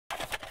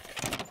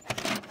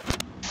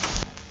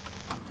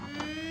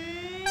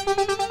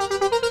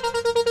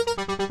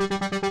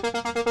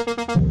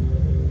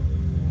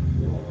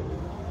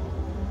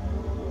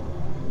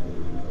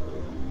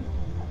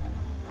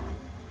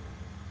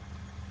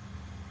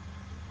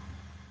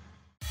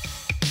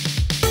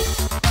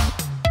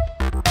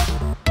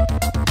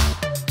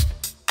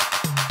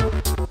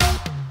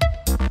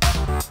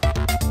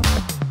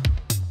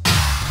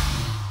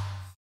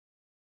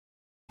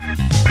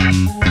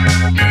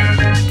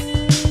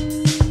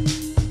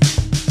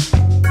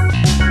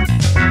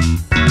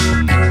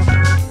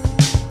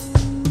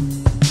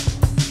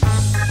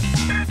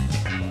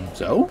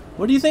So,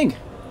 what do you think?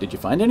 Did you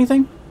find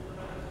anything?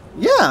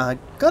 Yeah, I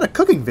got a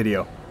cooking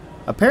video.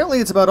 Apparently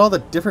it's about all the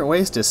different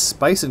ways to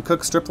spice and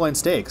cook strip loin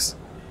steaks.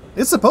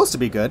 It's supposed to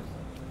be good.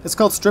 It's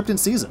called Stripped and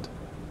Seasoned.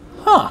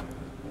 Huh.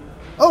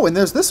 Oh, and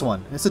there's this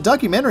one. It's a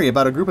documentary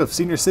about a group of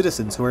senior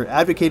citizens who are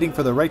advocating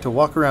for the right to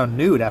walk around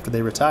nude after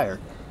they retire.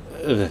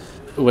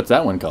 What's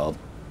that one called?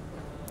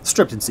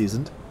 Stripped and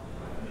Seasoned.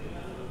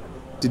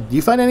 Did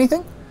you find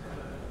anything?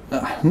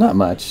 Not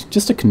much.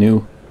 Just a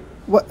canoe.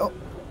 What? Oh,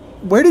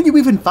 where did you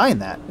even find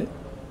that?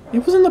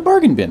 It was in the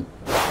bargain bin.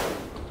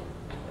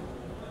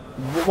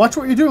 Watch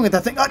what you're doing with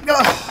that thing.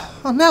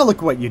 Oh, now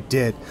look what you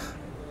did.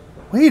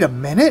 Wait a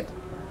minute.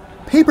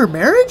 Paper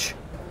Marriage?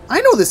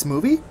 I know this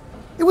movie.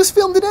 It was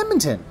filmed in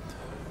Edmonton.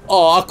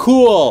 Aw,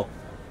 cool!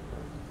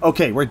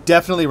 Okay, we're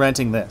definitely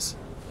renting this.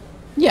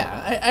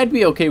 Yeah, I'd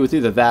be okay with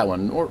either that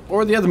one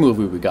or the other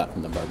movie we got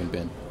from the bargain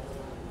bin.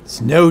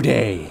 Snow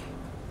Day.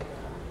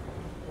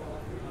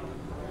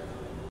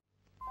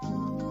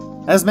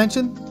 As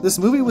mentioned, this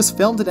movie was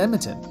filmed in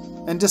Edmonton,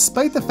 and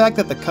despite the fact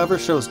that the cover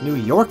shows New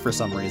York for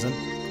some reason,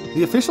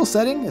 the official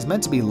setting is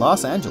meant to be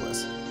Los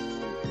Angeles.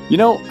 You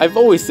know, I've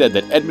always said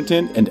that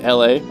Edmonton and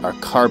LA are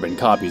carbon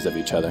copies of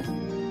each other.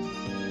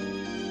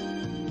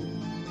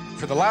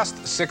 For the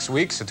last 6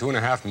 weeks, a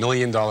 $2.5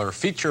 million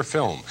feature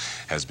film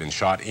has been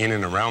shot in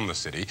and around the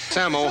city.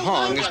 Sammo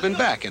Hung has been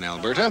back in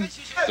Alberta.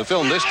 The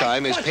film this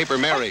time is Paper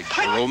Marriage,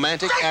 a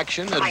romantic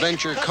action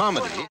adventure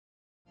comedy.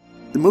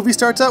 The movie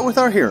starts out with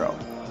our hero,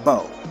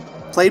 Bo,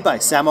 played by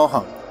Sammo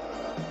Hung,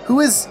 who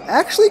is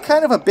actually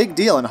kind of a big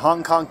deal in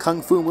Hong Kong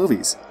kung fu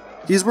movies.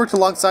 He's worked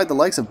alongside the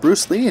likes of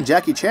Bruce Lee and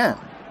Jackie Chan.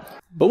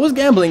 Bo was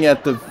gambling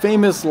at the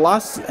famous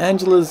Los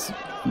Angeles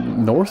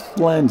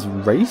Northlands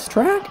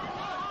racetrack?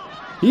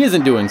 He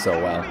isn't doing so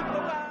well.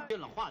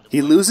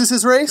 He loses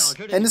his race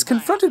and is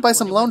confronted by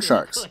some loan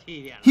sharks.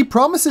 He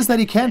promises that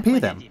he can pay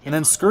them and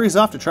then scurries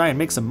off to try and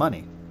make some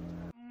money.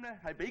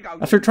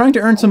 After trying to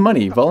earn some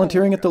money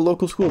volunteering at the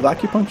local school of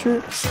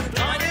acupuncture,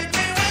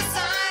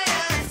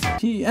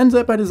 he ends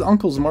up at his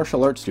uncle's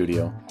martial arts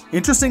studio.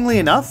 Interestingly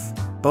enough,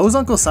 Bo's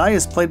Uncle Sai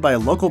is played by a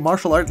local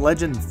martial art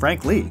legend,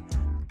 Frank Lee,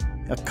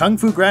 a kung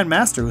fu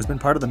grandmaster who's been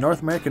part of the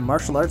North American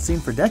martial arts scene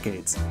for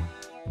decades.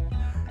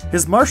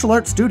 His martial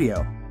arts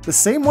studio, the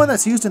same one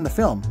that's used in the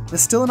film,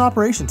 is still in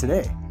operation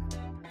today.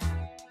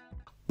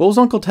 Bo's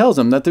uncle tells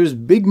him that there's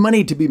big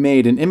money to be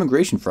made in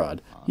immigration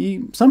fraud.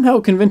 He somehow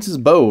convinces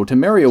Bo to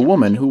marry a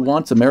woman who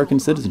wants American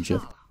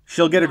citizenship.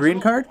 She'll get a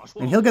green card,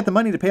 and he'll get the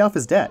money to pay off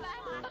his debt.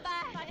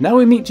 Now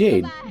we meet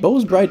Jade,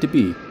 Bo's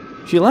bride-to-be.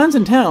 She lands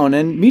in town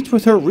and meets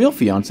with her real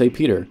fiancé,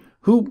 Peter,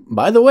 who,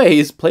 by the way,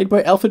 is played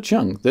by Alfred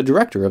Cheung, the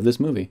director of this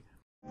movie.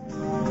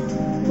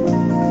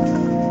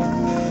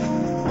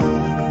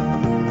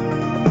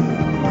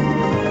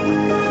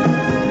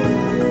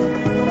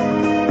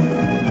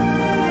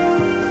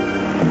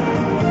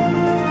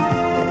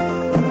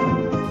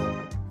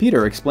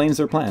 Peter explains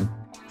their plan.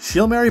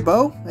 She'll marry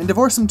Bo and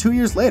divorce him 2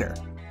 years later.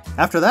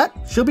 After that,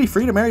 she'll be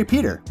free to marry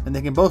Peter, and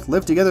they can both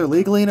live together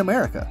legally in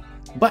America.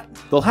 But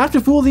they'll have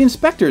to fool the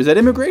inspectors at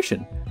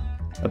immigration.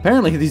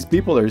 Apparently these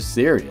people are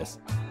serious.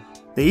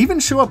 They even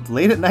show up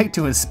late at night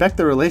to inspect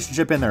the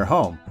relationship in their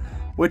home,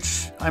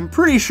 which I'm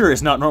pretty sure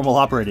is not normal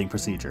operating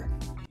procedure.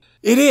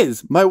 It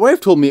is! My wife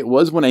told me it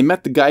was when I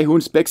met the guy who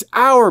inspects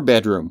our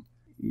bedroom.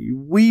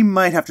 We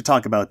might have to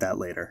talk about that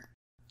later.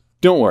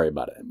 Don't worry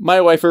about it. My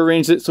wife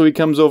arranged it so he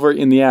comes over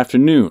in the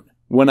afternoon,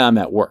 when I'm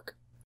at work.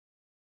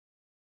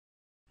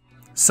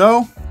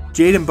 So,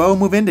 Jade and Bo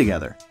move in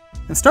together,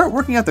 and start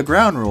working out the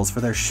ground rules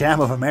for their sham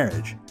of a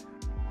marriage.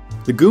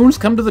 The goons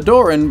come to the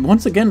door and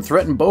once again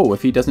threaten Bo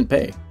if he doesn't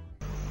pay.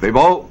 肥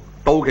寶，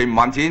到期唔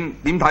還錢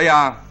點睇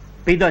啊？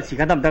俾多時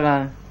間得唔得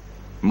啊？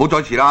唔好再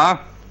遲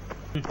啦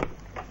嚇！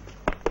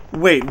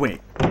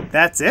 Wait,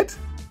 that's it?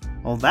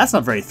 Well, that's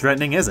not very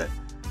threatening, is it?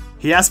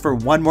 He asks for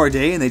one more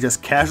day and they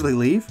just casually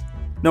leave?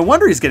 No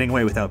wonder he's getting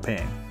away without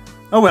paying.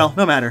 Oh well,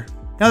 no matter.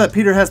 Now that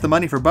Peter has the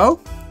money for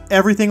Bo,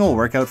 everything will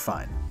work out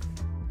fine.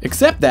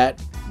 Except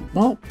that,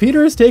 well,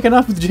 Peter has taken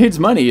off with Jade's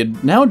money,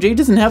 and now Jade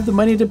doesn't have the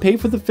money to pay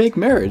for the fake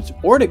marriage,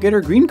 or to get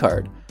her green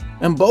card.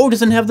 And Bo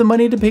doesn't have the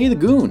money to pay the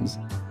goons.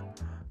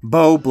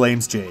 Bo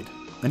blames Jade,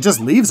 and just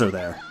leaves her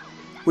there,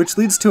 which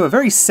leads to a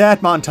very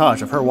sad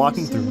montage of her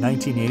walking through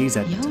 1980s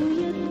Edmonton.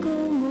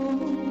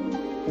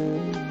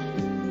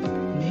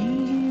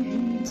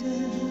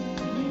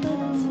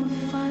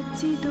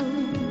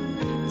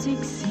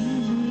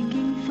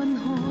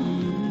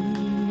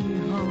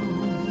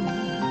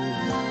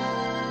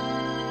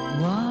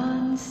 Wow.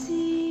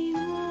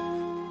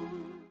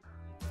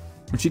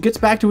 she gets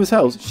back to his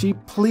house, she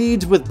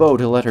pleads with Bo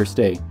to let her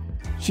stay.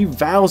 She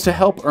vows to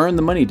help earn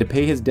the money to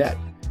pay his debt,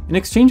 in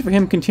exchange for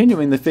him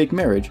continuing the fake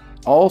marriage,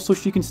 all so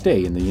she can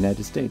stay in the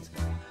United States.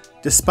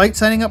 Despite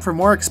signing up for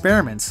more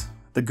experiments,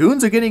 the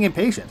goons are getting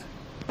impatient.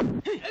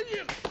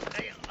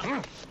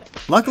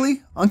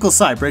 Luckily, Uncle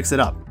Si breaks it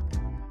up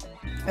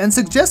and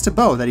suggests to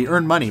Bo that he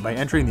earn money by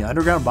entering the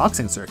underground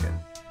boxing circuit.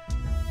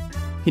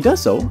 He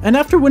does so, and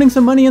after winning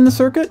some money in the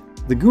circuit,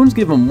 the goons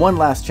give him one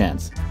last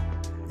chance.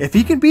 If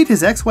he can beat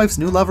his ex-wife's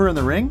new lover in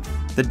the ring,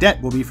 the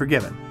debt will be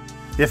forgiven.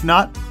 If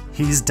not,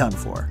 he's done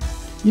for.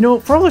 You know,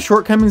 for all the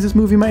shortcomings this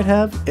movie might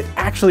have, it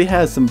actually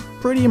has some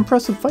pretty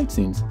impressive fight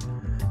scenes.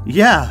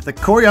 Yeah, the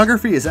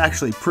choreography is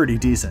actually pretty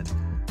decent.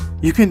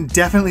 You can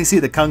definitely see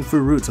the kung fu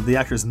roots of the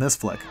actors in this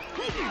flick.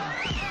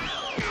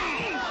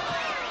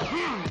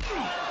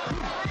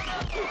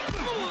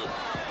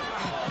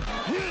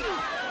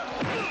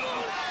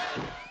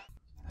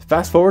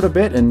 Fast forward a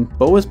bit and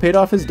Bo has paid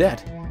off his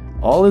debt.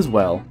 All is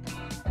well.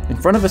 In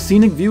front of a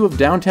scenic view of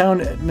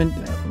downtown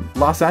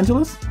Los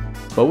Angeles,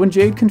 Bo and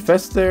Jade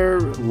confess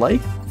their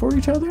like for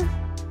each other.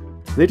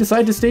 They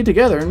decide to stay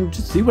together and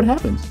just see what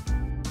happens.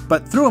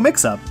 But through a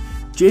mix-up,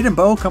 Jade and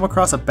Bo come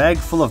across a bag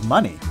full of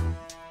money.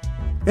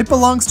 It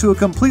belongs to a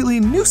completely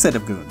new set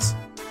of goons,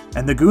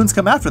 and the goons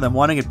come after them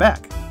wanting it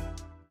back.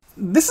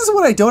 This is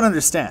what I don't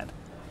understand.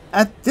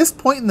 At this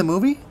point in the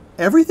movie,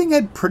 everything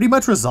had pretty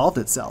much resolved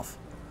itself.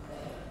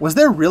 Was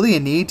there really a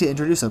need to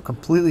introduce a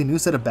completely new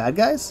set of bad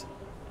guys?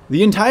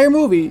 The entire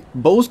movie,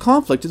 Bo's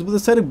conflict is with a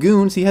set of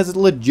goons he has a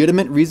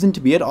legitimate reason to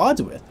be at odds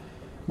with.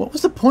 What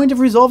was the point of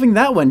resolving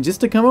that one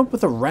just to come up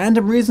with a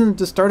random reason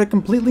to start a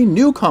completely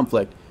new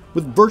conflict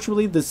with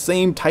virtually the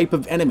same type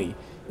of enemy?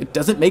 It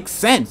doesn't make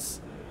sense.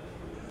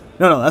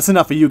 No, that's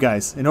enough for you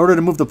guys. In order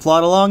to move the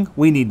plot along,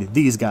 we need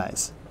these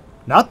guys.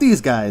 Not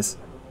these guys,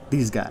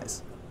 these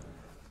guys.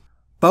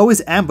 Bo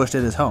is ambushed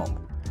at his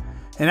home,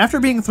 and after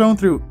being thrown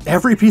through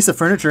every piece of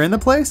furniture in the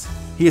place,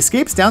 he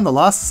escapes down the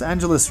Los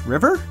Angeles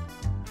River?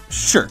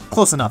 Sure,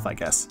 close enough, I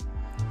guess.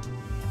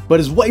 But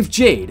his wife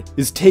Jade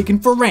is taken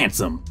for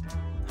ransom.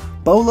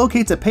 Bo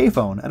locates a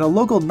payphone at a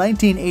local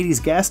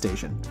 1980s gas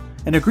station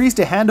and agrees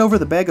to hand over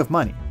the bag of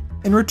money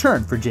in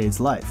return for Jade's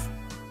life.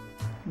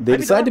 They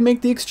decide to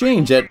make the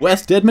exchange at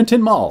West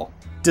Edmonton Mall.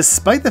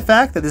 Despite the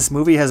fact that this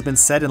movie has been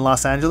set in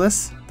Los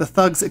Angeles, the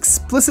thugs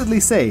explicitly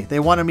say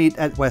they want to meet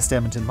at West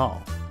Edmonton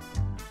Mall.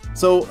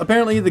 So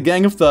apparently the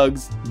gang of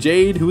thugs,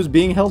 Jade, who is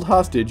being held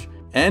hostage,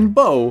 and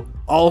Bo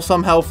all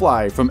somehow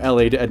fly from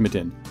LA to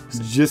Edmonton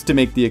just to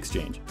make the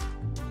exchange.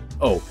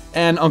 Oh,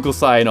 and Uncle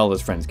Si and all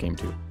his friends came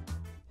too.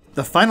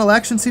 The final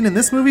action scene in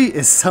this movie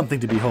is something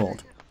to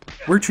behold.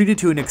 We're treated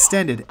to an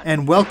extended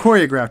and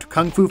well-choreographed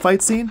kung fu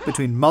fight scene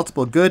between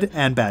multiple good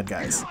and bad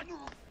guys.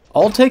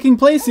 All taking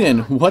place in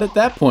what at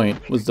that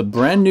point was the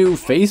brand new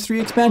Phase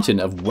 3 expansion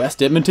of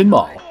West Edmonton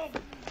Mall.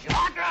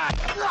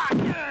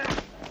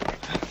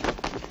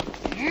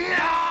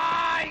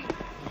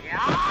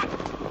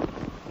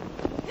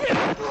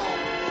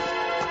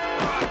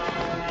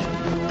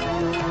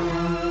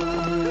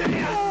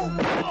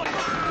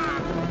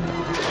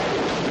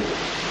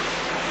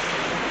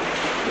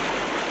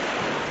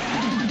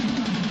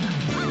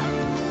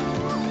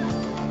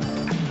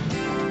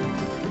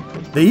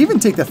 They even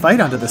take the fight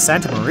onto the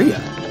Santa Maria.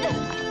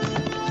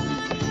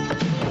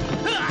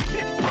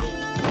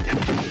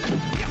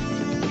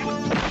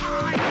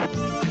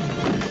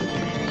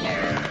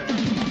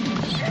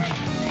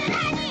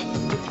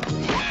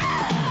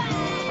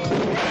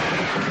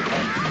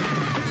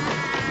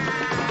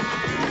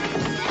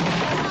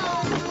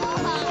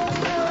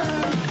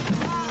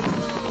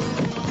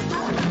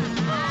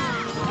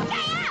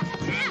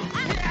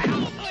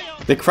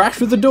 They crash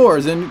through the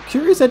doors, and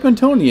curious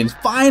Edmontonians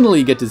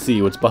finally get to see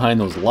what's behind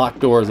those locked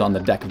doors on the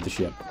deck of the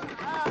ship.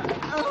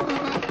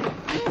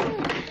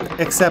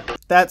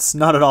 Except that's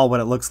not at all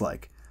what it looks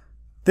like.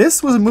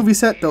 This was a movie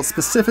set built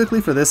specifically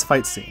for this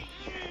fight scene.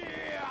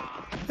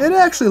 It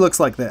actually looks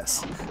like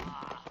this.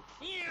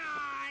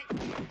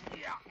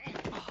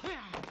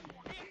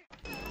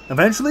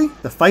 Eventually,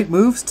 the fight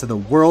moves to the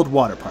World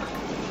Waterpark.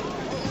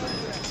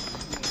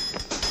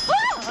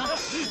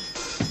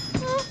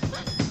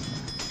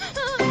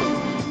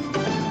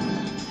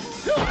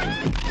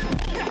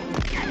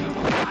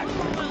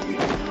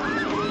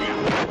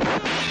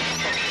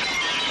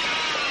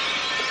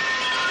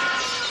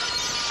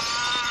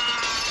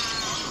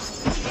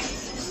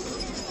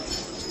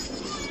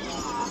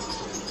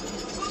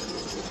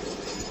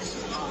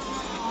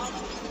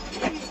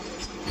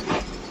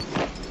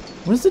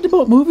 What is it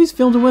about movies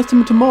filmed in West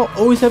Edmonton Mall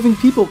always having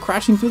people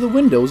crashing through the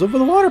windows over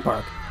the water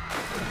park?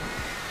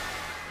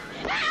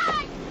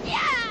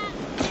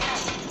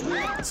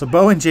 So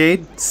Bo and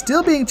Jade,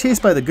 still being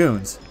chased by the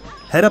goons,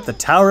 head up the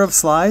Tower of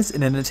Slides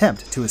in an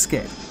attempt to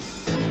escape.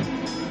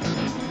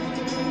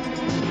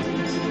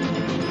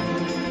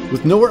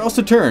 With nowhere else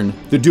to turn,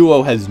 the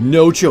duo has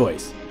no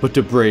choice but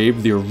to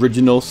brave the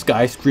original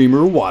Sky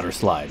Screamer water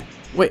slide.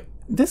 Wait,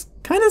 this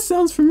kind of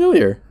sounds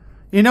familiar.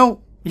 You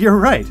know, you're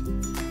right.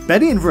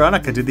 Betty and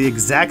Veronica did the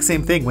exact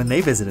same thing when they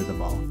visited the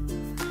mall.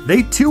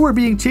 They too were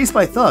being chased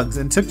by thugs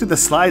and took to the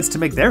slides to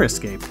make their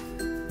escape.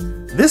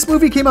 This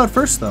movie came out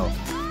first though,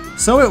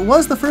 so it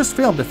was the first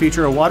film to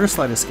feature a water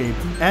slide escape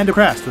and a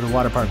crash through the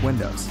water park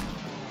windows.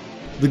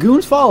 The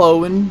goons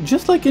follow, and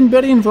just like in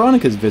Betty and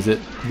Veronica's visit,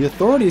 the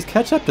authorities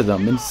catch up to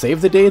them and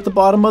save the day at the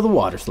bottom of the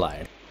water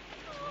slide.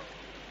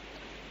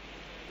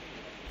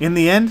 In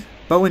the end,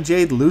 Bo and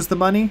Jade lose the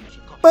money,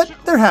 but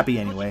they're happy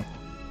anyway.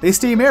 They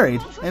stay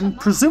married and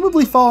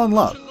presumably fall in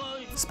love,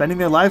 spending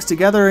their lives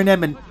together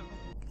in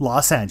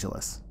Los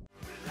Angeles.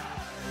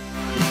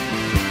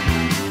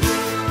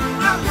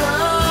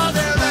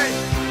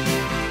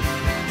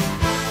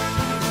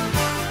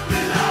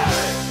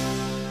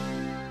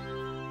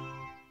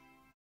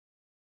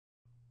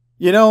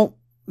 You know,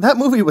 that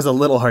movie was a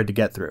little hard to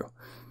get through.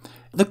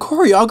 The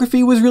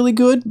choreography was really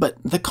good, but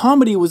the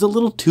comedy was a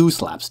little too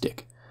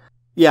slapstick.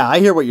 Yeah, I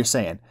hear what you're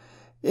saying.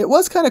 It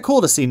was kind of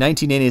cool to see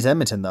 1980s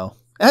Edmonton, though,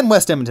 and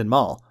West Edmonton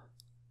Mall.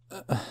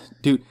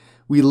 Dude,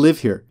 we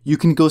live here. You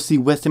can go see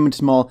West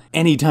Edmonton Mall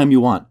anytime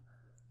you want.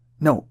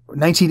 No,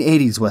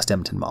 1980s West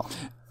Edmonton Mall.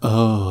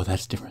 Oh,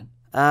 that's different.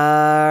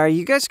 Are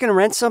you guys gonna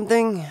rent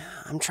something?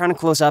 I'm trying to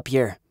close up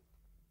here.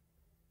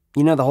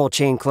 You know the whole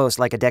chain closed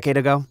like a decade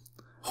ago?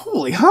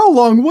 Holy, how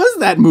long was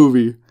that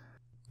movie?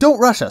 Don't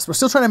rush us. We're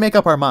still trying to make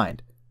up our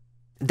mind.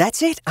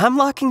 That's it. I'm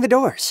locking the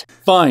doors.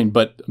 Fine,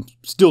 but I'm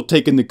still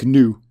taking the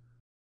canoe.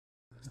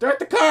 Start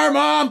the car,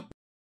 Mom!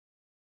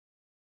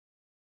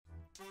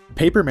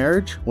 Paper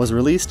Marriage was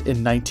released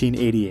in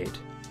 1988.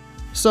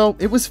 So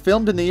it was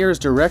filmed in the years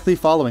directly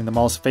following the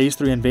mall's Phase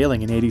 3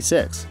 unveiling in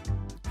 '86.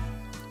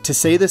 To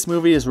say this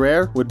movie is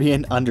rare would be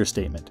an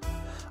understatement.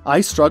 I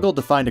struggled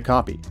to find a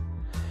copy.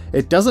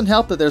 It doesn't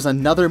help that there's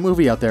another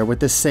movie out there with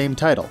this same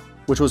title,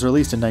 which was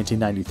released in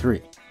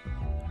 1993.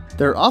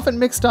 They're often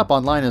mixed up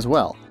online as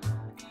well.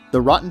 The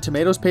Rotten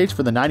Tomatoes page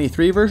for the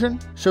 '93 version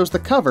shows the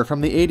cover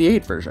from the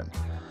 '88 version.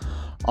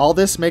 All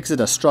this makes it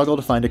a struggle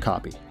to find a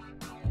copy.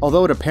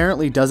 Although it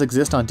apparently does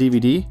exist on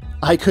DVD,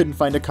 I couldn't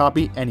find a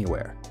copy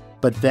anywhere.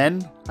 But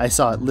then, I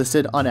saw it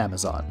listed on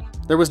Amazon.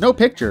 There was no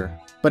picture,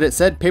 but it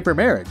said Paper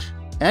Marriage,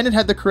 and it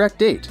had the correct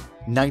date,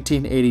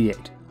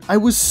 1988. I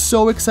was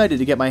so excited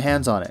to get my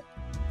hands on it.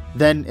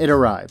 Then it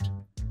arrived,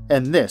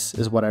 and this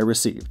is what I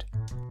received.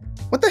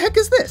 What the heck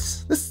is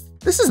this?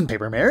 This isn't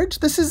Paper Marriage,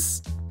 this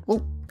is...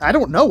 well, I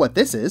don't know what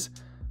this is,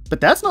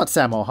 but that's not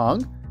Sammo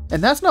Hung,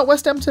 and that's not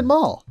West Edmonton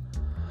Mall.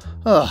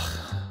 Ugh,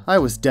 I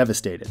was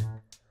devastated.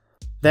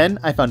 Then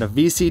I found a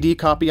VCD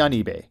copy on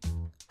eBay.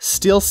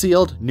 Still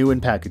sealed, new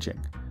in packaging.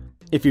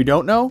 If you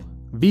don't know,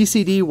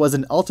 VCD was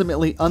an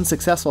ultimately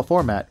unsuccessful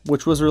format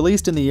which was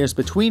released in the years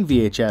between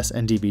VHS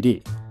and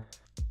DVD.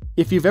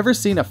 If you've ever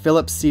seen a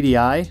Philips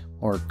CDI,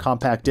 or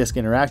Compact Disc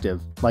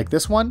Interactive, like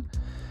this one,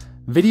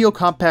 Video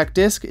Compact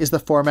Disc is the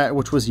format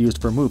which was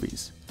used for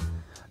movies.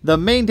 The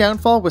main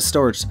downfall was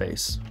storage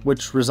space,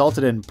 which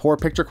resulted in poor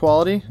picture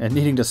quality and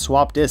needing to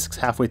swap discs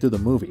halfway through the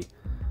movie.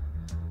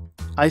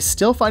 I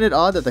still find it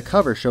odd that the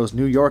cover shows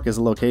New York as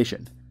a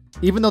location,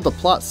 even though the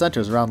plot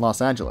centers around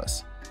Los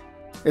Angeles.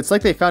 It's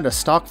like they found a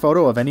stock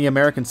photo of any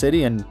American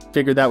city and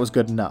figured that was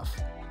good enough.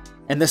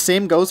 And the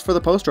same goes for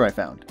the poster I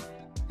found.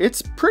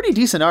 It's pretty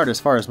decent art as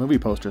far as movie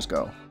posters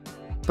go,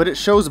 but it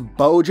shows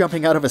Bo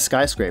jumping out of a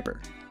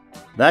skyscraper.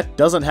 That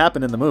doesn't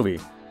happen in the movie.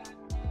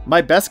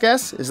 My best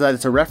guess is that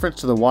it's a reference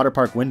to the water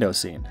park window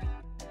scene.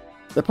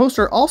 The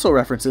poster also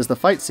references the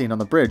fight scene on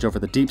the bridge over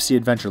the deep-sea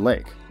adventure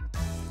lake.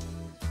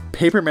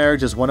 Paper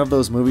Marriage is one of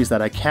those movies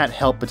that I can't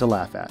help but to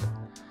laugh at.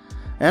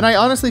 And I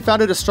honestly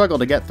found it a struggle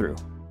to get through,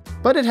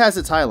 but it has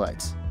its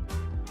highlights.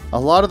 A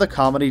lot of the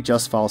comedy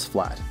just falls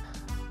flat.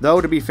 Though,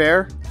 to be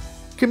fair,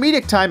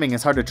 comedic timing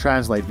is hard to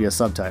translate via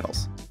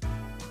subtitles.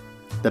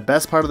 The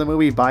best part of the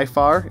movie by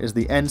far is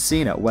the end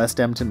scene at West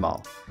Edmonton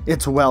Mall.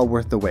 It's well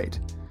worth the wait.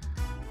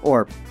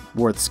 Or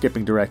worth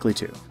skipping directly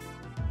to.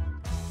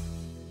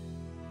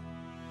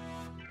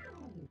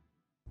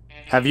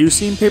 Have you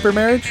seen Paper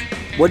Marriage?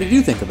 What did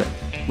you think of it?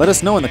 Let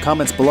us know in the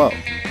comments below.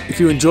 If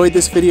you enjoyed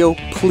this video,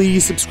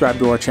 please subscribe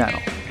to our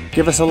channel.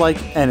 Give us a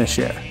like and a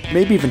share.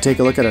 Maybe even take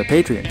a look at our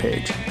Patreon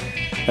page.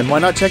 And why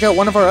not check out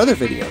one of our other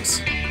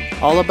videos?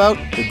 All about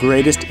the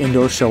greatest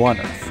indoor show on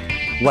earth,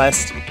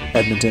 West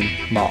Edmonton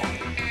Mall.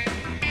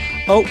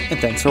 Oh, and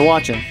thanks for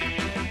watching.